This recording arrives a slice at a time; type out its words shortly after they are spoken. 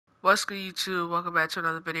What's good, YouTube? Welcome back to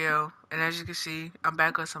another video. And as you can see, I'm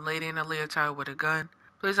back with some lady in a leotard with a gun.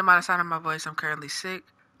 Please don't mind the sound of my voice, I'm currently sick.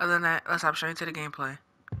 Other than that, let's hop straight into the gameplay.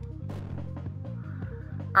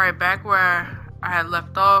 Alright, back where I had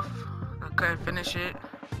left off. I couldn't finish it.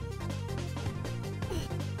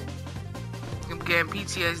 I'm getting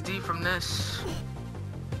PTSD from this.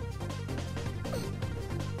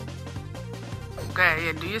 Okay,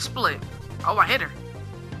 yeah, do your split. Oh, I hit her.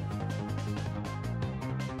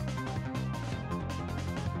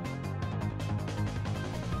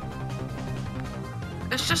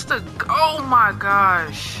 It's just a... Oh my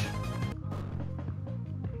gosh.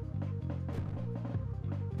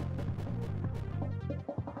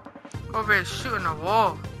 Over here shooting a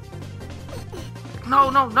wall. No,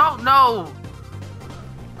 no, no, no.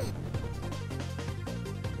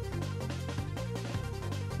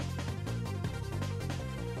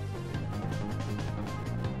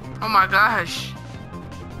 Oh my gosh.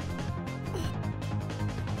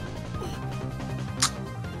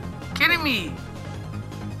 Kidding me.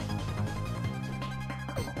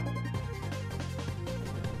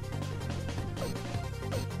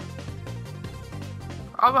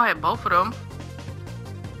 I'll hit both of them.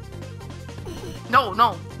 No,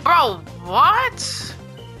 no. Bro, what?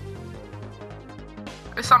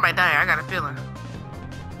 It's somebody dying, I got a feeling.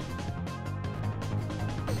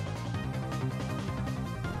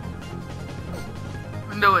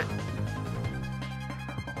 Do it.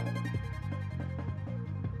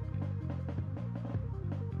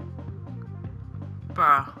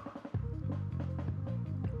 Bro.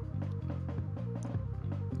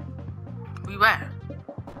 We where?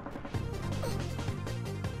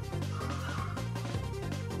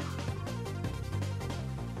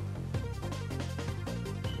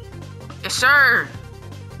 Yes, sir.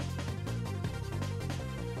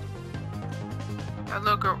 That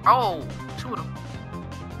little girl. Oh, two of them.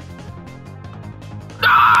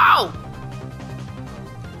 No!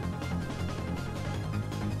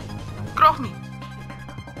 Get off me.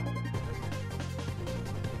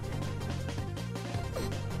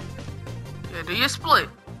 Yeah, do your split.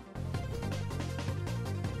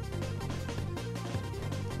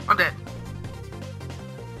 I'm dead.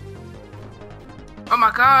 Oh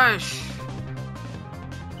my gosh.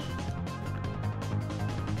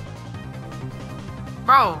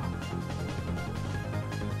 Bro.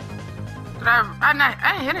 Did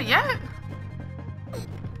I didn't hit it yet?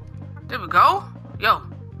 There we go. Yo.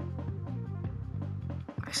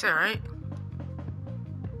 That's it, right?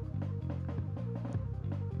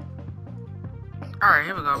 Alright,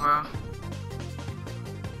 here we go, bro.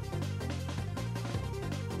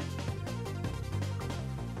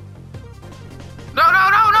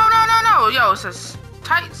 No. Yo, it's a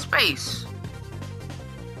tight space.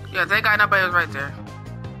 Yeah, that guy nobody was right there.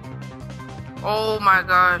 Oh my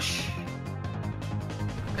gosh.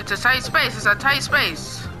 It's a tight space. It's a tight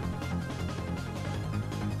space.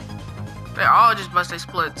 They all just bust their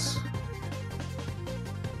splits.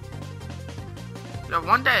 Yo,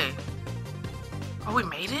 one day. Oh, we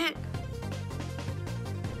made it?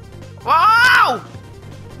 Whoa!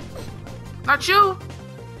 Not you.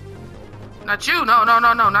 Not you. No.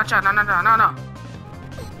 Not you. No.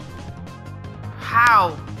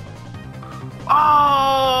 How?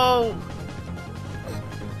 Oh!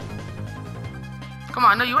 Come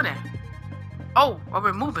on, I know you in there. Oh,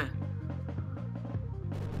 we're moving.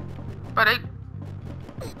 But they...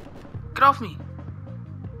 Get off me.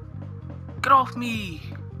 Get off me.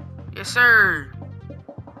 Yes, sir.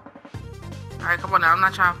 Alright, come on now. I'm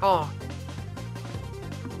not trying to fall.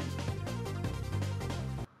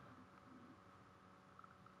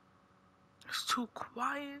 It's too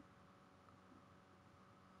quiet.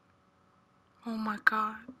 Oh my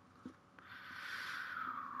god.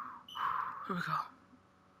 Here we go.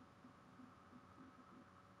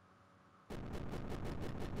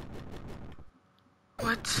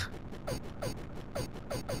 What?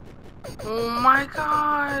 Oh my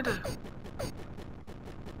god.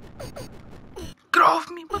 Get off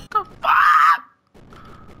me. What the fuck?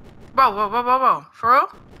 Whoa. For real?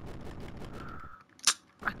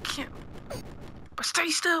 I can't. But stay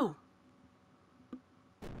still.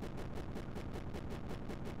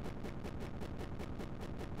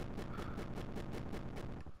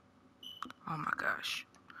 Oh my gosh.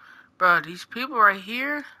 Bro, these people right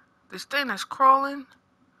here, this thing that's crawling,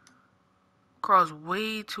 crawls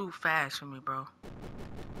way too fast for me, bro.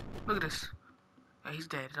 Look at this. Yeah, he's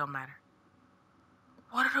dead. It don't matter.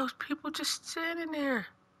 What are those people just standing there?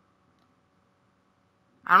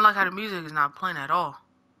 I don't like how the music is not playing at all.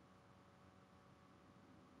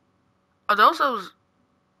 Are those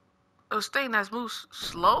things that move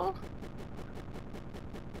slow?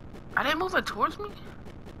 Are they moving towards me?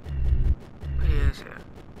 Yes,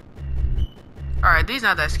 yeah. Alright, these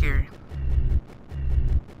not that scary.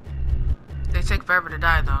 They take forever to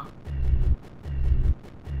die, though.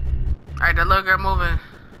 Alright, that little girl moving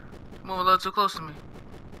a little too close to me.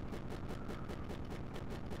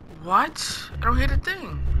 What? I don't hear the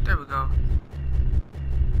thing. There we go.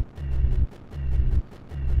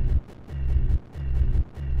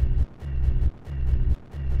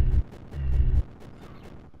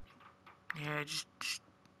 Yeah, just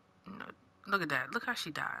look at that. Look how she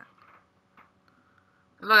died.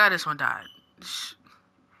 Look how this one died. Just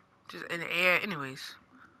in the air. Anyways.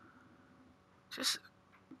 Just,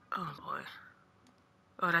 oh boy.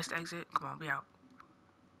 Oh, that's the exit. Come on, be out.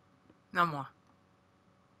 No more.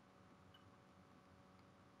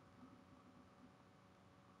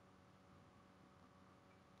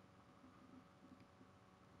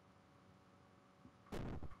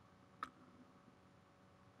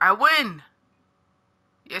 I win!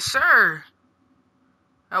 Yes, sir!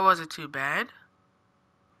 That wasn't too bad.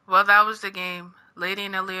 Well, that was the game. Lady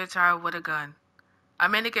in a leotard with a gun.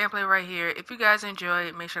 I'm in the gameplay right here. If you guys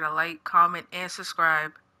enjoyed, make sure to like, comment, and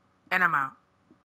subscribe. And I'm out.